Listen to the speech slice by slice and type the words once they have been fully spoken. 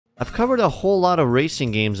I've covered a whole lot of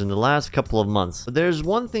racing games in the last couple of months, but there's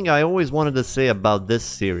one thing I always wanted to say about this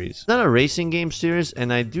series. It's not a racing game series,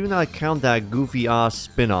 and I do not count that goofy-ass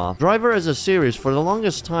spin-off. Driver as a series for the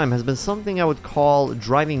longest time has been something I would call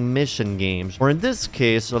driving mission games, or in this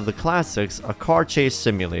case of the classics, a car chase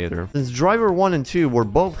simulator. Since Driver 1 and 2 were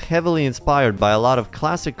both heavily inspired by a lot of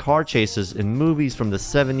classic car chases in movies from the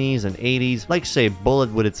 70s and 80s, like say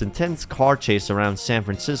Bullet with its intense car chase around San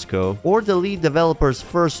Francisco, or the lead developer's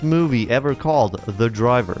first movie ever called The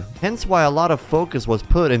Driver. Hence why a lot of focus was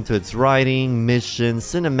put into its writing, missions,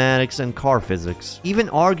 cinematics, and car physics. Even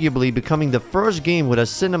arguably becoming the first game with a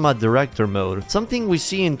cinema director mode, something we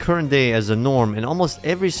see in current day as a norm in almost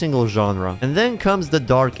every single genre. And then comes the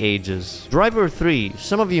Dark Ages. Driver 3,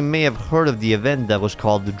 some of you may have heard of the event that was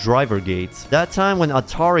called the Drivergate. That time when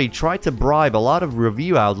Atari tried to bribe a lot of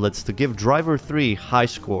review outlets to give Driver 3 high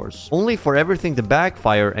scores, only for everything to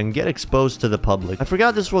backfire and get exposed to the public. I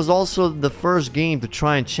forgot this was also the first game to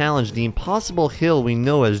try and challenge the impossible hill we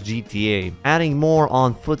know as GTA, adding more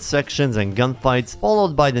on-foot sections and gunfights,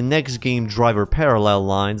 followed by the next game Driver Parallel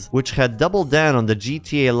Lines, which had doubled down on the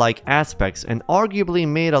GTA-like aspects and arguably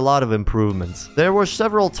made a lot of improvements. There were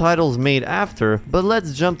several titles made after, but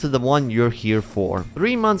let's jump to the one you're here for.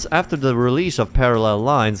 3 months after the release of Parallel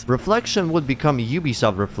Lines, Reflection would become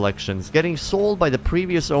Ubisoft Reflections, getting sold by the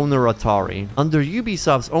previous owner Atari. Under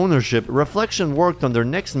Ubisoft's ownership, Reflection worked on their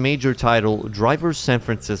next major title, Driver San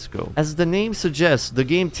Francisco. As the name suggests, the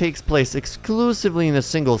game takes place exclusively in a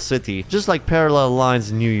single city, just like Parallel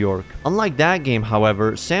Lines New York. Unlike that game,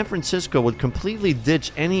 however, San Francisco would completely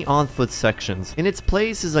ditch any on-foot sections. In its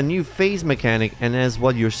place is a new phase mechanic, and as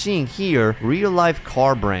what you're seeing here, real-life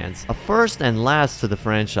car brands, a first and last to the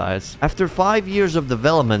franchise. After 5 years of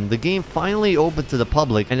development, the game finally opened to the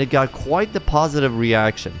public, and it got quite the positive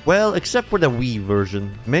reaction. Well, except for the Wii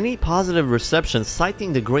version. Many positive receptions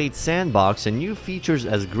citing the great sandbox and new features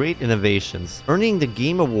as great innovations, earning the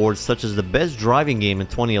Game Awards such as the Best Driving Game in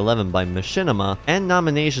 2011 by Machinima, and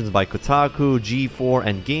nominations by Kotaku, G4,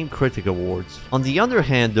 and Game Critic Awards. On the other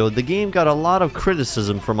hand though, the game got a lot of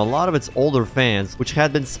criticism from a lot of its older fans, which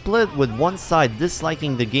had been split with one side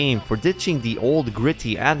disliking the game for ditching the old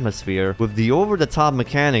gritty atmosphere with the over-the-top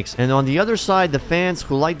mechanics, and on the other side the fans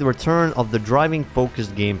who liked the return of the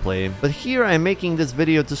driving-focused gameplay. But here I'm making this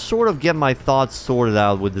video to sort of get my thoughts sorted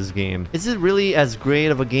out with this game. Is it really as great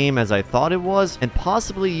of a game as I thought it was? And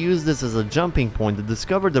possibly use this as a jumping point to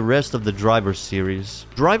discover the rest of the Driver series.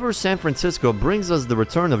 Driver San Francisco brings us the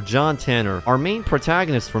return of John Tanner, our main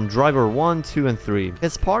protagonist from Driver 1, 2, and 3.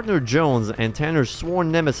 His partner Jones and Tanner's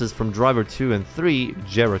sworn nemesis from Driver 2 and 3,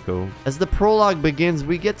 Jericho. As the prologue begins,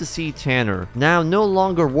 we get to see Tanner, now no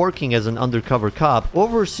longer working as an undercover cop,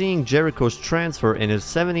 overseeing Jericho's transfer in his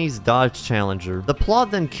 70s Dodge Challenger. The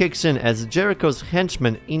plot then kicks in as Jericho's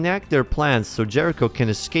henchmen enact their plans so Jericho can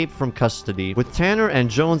escape from custody, with Tanner and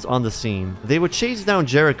Jones on the scene. They would chase down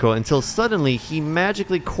Jericho until suddenly he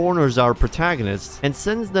magically corners our protagonists and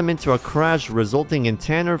sends them into a crash, resulting in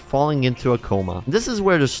Tanner falling into a coma. This is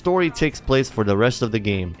where the story takes place for the rest of the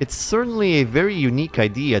game. It's certainly a very unique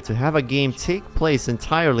idea to have a game take place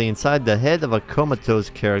entirely inside the head of a comatose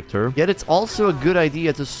character, yet it's also a good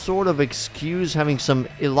idea to sort of excuse having some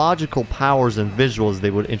illogical powers and visuals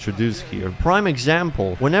they would introduce here. Prime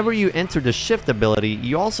example, whenever you enter the shift ability,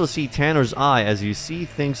 you also see Tanner's eye as you see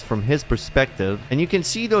things from his perspective, and you can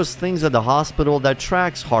see those things at the hospital that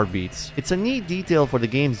tracks heartbeats. It's a neat detail for the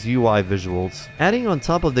game's UI visuals. Adding on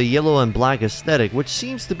top of the yellow and black aesthetic, which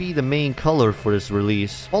seems to be the main color for this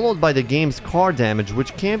release, followed by the game's car damage,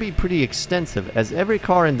 which can be pretty extensive as every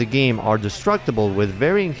car in the game are destructible with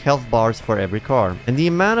varying health bars for every car. And the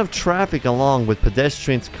amount of traffic along with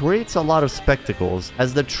pedestrians creates a lot of spectacles,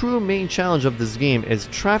 as the true main challenge of this game is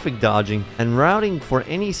traffic dodging and routing for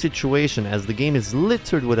any situation, as the game is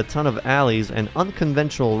littered with a ton of alleys and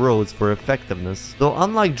unconventional roads for effectiveness. Though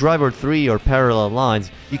unlike Driver 3 or Parallel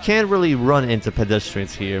Lines, you can't really run into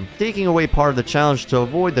pedestrians here, taking away part of the challenge to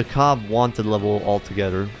avoid the cop wanted level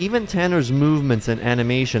altogether. Even Tanner's movements and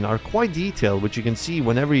animation are quite detailed, which you can see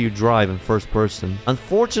whenever you drive in first person.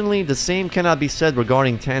 Unfortunately, the same cannot be said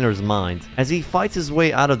regarding Tanner's mind. As he fights his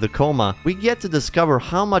way out of the coma, we get to discover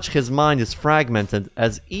how much his mind is fragmented,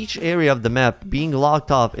 as each area of the map being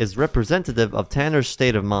locked off is representative of Tanner's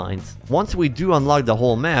state of mind. Once we do unlock the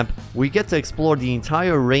whole map, we get to explore the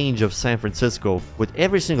entire range of San Francisco, with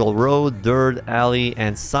every single road, dirt, alley,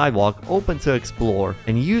 and sidewalk open to explore,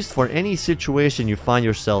 and used for any situation you find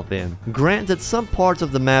yourself in. Granted, some parts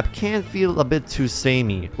of the map can feel a bit too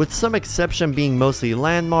samey, with some exception being mostly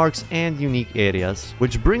landmarks and unique areas.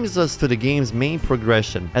 Which brings us to the game's main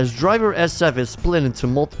progression. As Driver SF is split into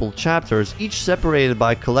multiple chapters, each separated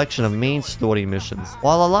by a collection of main story missions.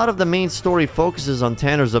 While a lot of the main story focuses on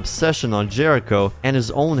Tanner's obsession on Jericho and his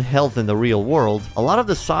own health in the real world, a lot of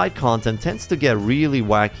the side content tends to get really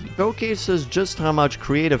wacky. Showcases just how much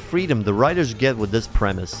creative freedom the writers get with this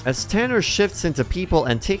premise, as Tanner shifts into people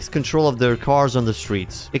and takes control of their cars on the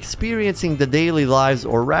streets, experiencing the daily lives,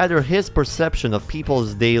 or rather his perception of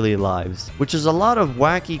people's daily lives, which is a lot of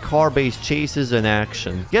wacky car-based chases and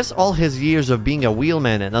action. Guess all his years of being a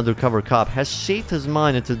wheelman and undercover cop has shaped his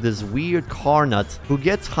mind into this weird car nut who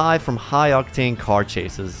gets high from high-octane car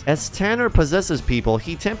chases. As Tanner possesses people,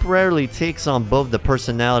 he temporarily takes on both the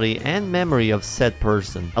personality and memory of said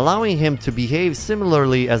person, allowing him to behave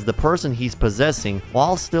similarly as the person he's possessing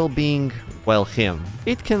while still being, well, him.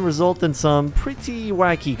 It can result in some pretty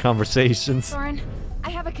wacky conversations. Soren,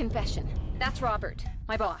 I have a confession. That's Robert,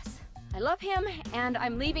 my boss. I love him, and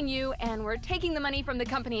I'm leaving you, and we're taking the money from the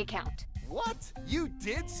company account. What? You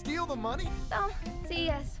did steal the money? Well, see,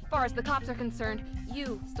 as far as the cops are concerned,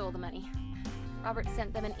 you stole the money. Robert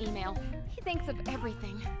sent them an email. He thinks of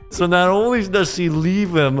everything. So not only does she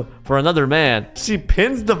leave him for another man, she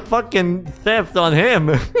pins the fucking theft on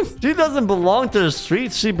him. She doesn't belong to the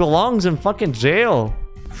streets, she belongs in fucking jail.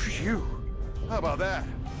 Phew. How about that?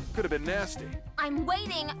 Could have been nasty. I'm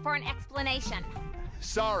waiting for an explanation.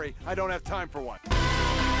 Sorry, I don't have time for one.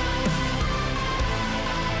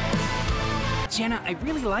 Jenna, I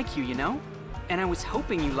really like you, you know? And I was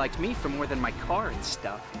hoping you liked me for more than my car and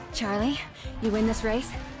stuff. Charlie, you win this race,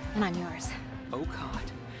 and I'm yours. Oh God,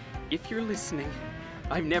 if you're listening,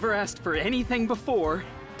 I've never asked for anything before.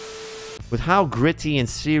 With how gritty and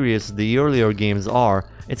serious the earlier games are,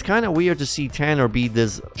 it's kinda weird to see Tanner be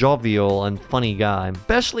this jovial and funny guy,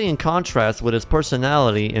 especially in contrast with his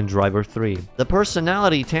personality in Driver 3. The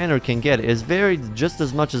personality Tanner can get is varied just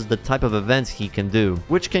as much as the type of events he can do,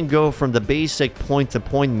 which can go from the basic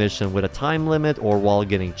point-to-point mission with a time limit or while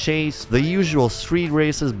getting chased, the usual street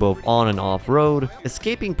races both on and off-road,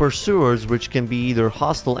 escaping pursuers which can be either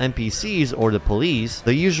hostile NPCs or the police,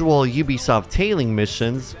 the usual Ubisoft tailing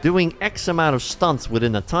missions, doing X amount of stunts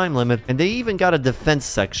within a time limit, and they even got a defense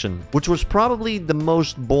section, which was probably the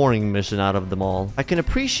most boring mission out of them all. I can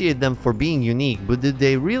appreciate them for being unique, but did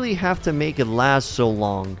they really have to make it last so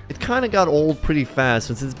long? It kinda got old pretty fast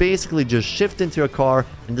since it's basically just shift into a car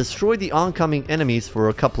and destroy the oncoming enemies for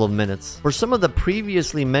a couple of minutes. For some of the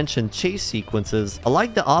previously mentioned chase sequences, I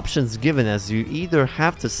like the options given, as you either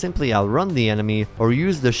have to simply outrun the enemy or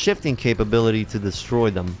use the shifting capability to destroy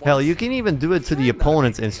them. Hell, you can even do it to the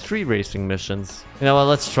opponents in street racing missions. You know what,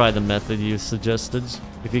 let's try the method you suggested.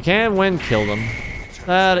 If you can win, kill them.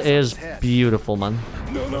 That is beautiful, man.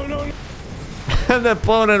 No. And the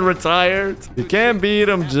opponent retired. You can't beat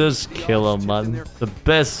him, just kill him, man. The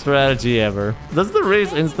best strategy ever. Does the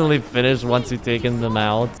race instantly finish once you've taken them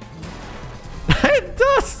out? It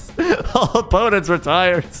does! All opponents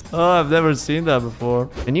retired. Oh, I've never seen that before.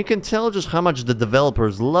 And you can tell just how much the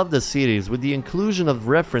developers love the series with the inclusion of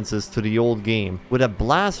references to the old game, with a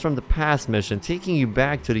blast from the past mission taking you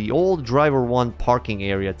back to the old Driver 1 parking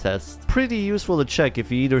area test. Pretty useful to check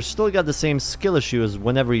if you either still got the same skill issues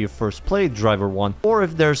whenever you first played Driver 1, or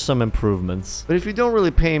if there's some improvements. But if you don't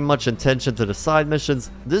really pay much attention to the side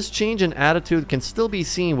missions, this change in attitude can still be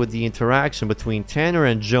seen with the interaction between Tanner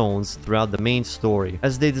and Jones throughout the main story,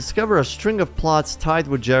 as they discover a string of plots tied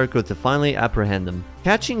with Jericho to finally apprehend him.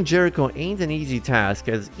 Catching Jericho ain't an easy task,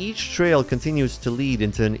 as each trail continues to lead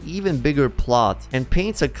into an even bigger plot and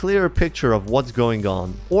paints a clearer picture of what's going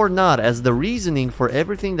on. Or not, as the reasoning for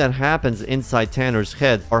everything that happens inside Tanner's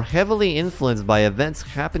head are heavily influenced by events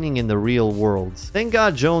happening in the real world. Thank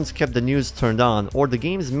God Jones kept the news turned on, or the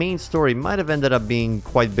game's main story might have ended up being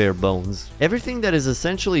quite bare bones. Everything that is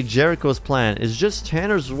essentially Jericho's plan is just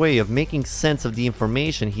Tanner's way of making sense of the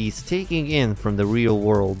information he's taking in from the real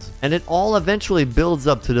world. And it all eventually builds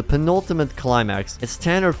up to the penultimate climax, as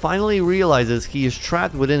Tanner finally realizes he is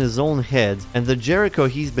trapped within his own head, and the Jericho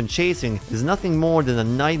he's been chasing is nothing more than a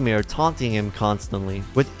nightmare taunting him constantly.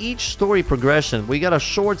 With each story progression, we got a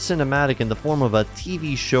short cinematic in the form of a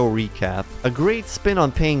TV show recap, a great spin on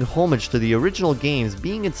paying homage to the original games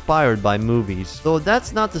being inspired by movies, though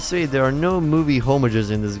that's not to say there are no movie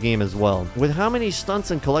homages in this game as well. With how many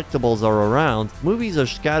stunts and collectibles are around, movies are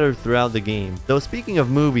scattered throughout the game. Though speaking of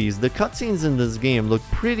movies, the cutscenes in this game game look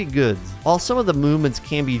pretty good. While some of the movements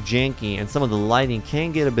can be janky and some of the lighting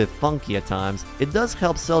can get a bit funky at times, it does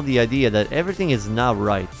help sell the idea that everything is not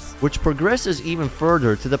right, which progresses even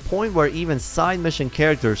further to the point where even side mission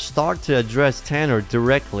characters start to address Tanner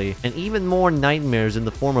directly, and even more nightmares in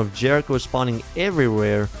the form of Jericho spawning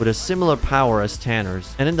everywhere with a similar power as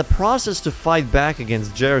Tanner's. And in the process to fight back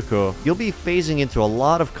against Jericho, you'll be phasing into a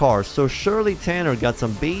lot of cars, so surely Tanner got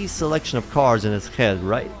some base selection of cars in his head,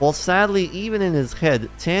 right? Well, sadly, even in his head,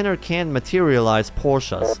 Tanner can't materialize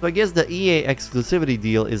Porsches, so I guess the EA exclusivity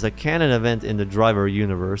deal is a canon event in the driver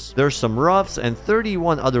universe. There's some roughs and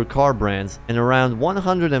 31 other car brands, and around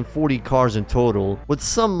 140 cars in total, with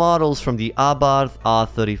some models from the Abarth,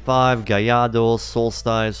 A35, Gallardo,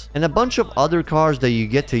 Solstice, and a bunch of other cars that you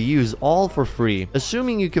get to use all for free,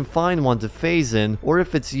 assuming you can find one to phase in or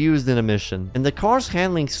if it's used in a mission. And the car's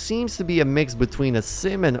handling seems to be a mix between a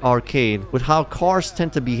sim and arcade, with how cars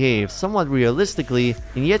tend to behave somewhat realistically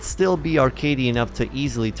and yet still be arcadey enough to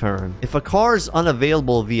easily turn. If a car is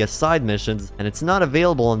unavailable via side missions and it's not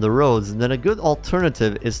available on the roads, then a good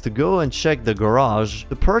alternative is to go and check the garage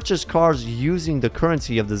to purchase cars using the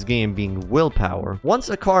currency of this game being willpower. Once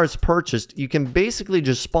a car is purchased, you can basically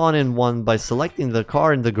just spawn in one by selecting the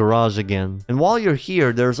car in the garage again. And while you're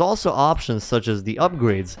here, there's also options such as the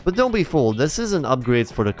upgrades, but don't be fooled, this isn't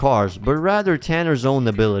upgrades for the cars, but rather Tanner's own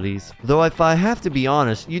abilities. Though if I have to be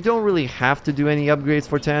honest, you don't really have to do any upgrades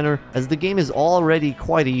for Tanner, as the game is already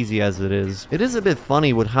quite easy as it is. It is a bit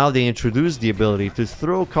funny with how they introduced the ability to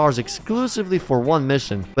throw cars exclusively for one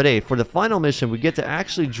mission, but hey, for the final mission we get to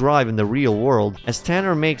actually drive in the real world, as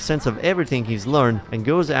Tanner makes sense of everything he's learned and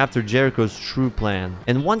goes after Jericho's true plan.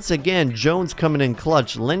 And once again, Jones coming in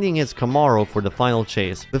clutch, lending his Camaro for the final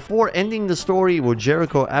chase, before ending the story with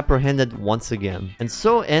Jericho apprehended once again. And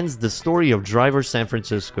so ends the story of Driver San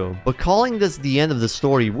Francisco. But calling this the end of the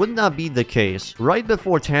story would not be the case. Right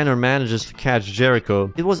before Tanner manages to catch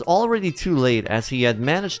Jericho, it was already too late, as he had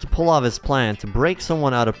managed to pull off his plan to break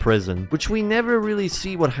someone out of prison, which we never really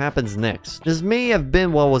see what happens next. This may have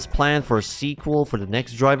been what was planned for a sequel for the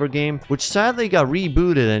next Driver game, which sadly got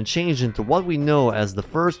rebooted and changed into what we know as the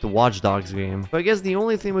first Watch Dogs game. So I guess the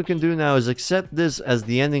only thing we can do now is accept this as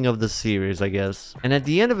the ending of the series, I guess. And at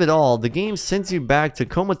the end of it all, the game sends you back to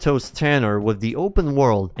comatose Tanner with the open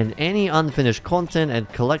world and any unfinished content and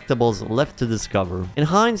collectibles left to discover. In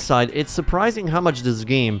hindsight, it's surprising how much this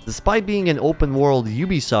game, despite being an open world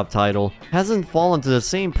Ubisoft title, hasn't fallen to the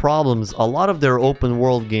same problems a lot of their open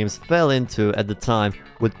world games fell into at the time,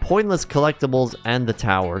 with pointless collectibles and the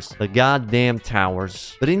towers. The goddamn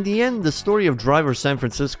towers. But in the end, the story of Driver San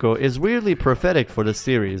Francisco is weirdly prophetic for the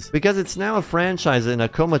series, because it's now a franchise in a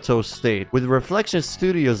comatose state, with Reflection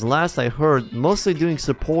Studios, last I heard, mostly doing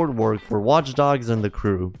support work for Watch Dogs and the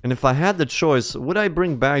crew. And if I had the choice, would I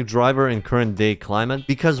bring back Driver in current day climate?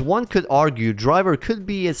 Because one could argue Driver could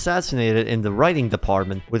be assassinated in the writing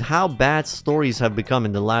department, with how bad stories have become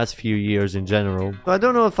in the last few years in general. So I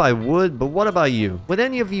don't know if I would, but what about you? Would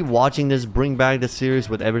any of you watching this bring back the series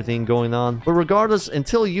with everything going on? But regardless,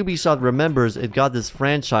 until Ubisoft remembers it got this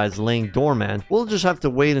franchise laying dormant, we'll just have to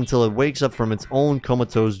wait until it wakes up from its own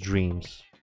comatose dreams.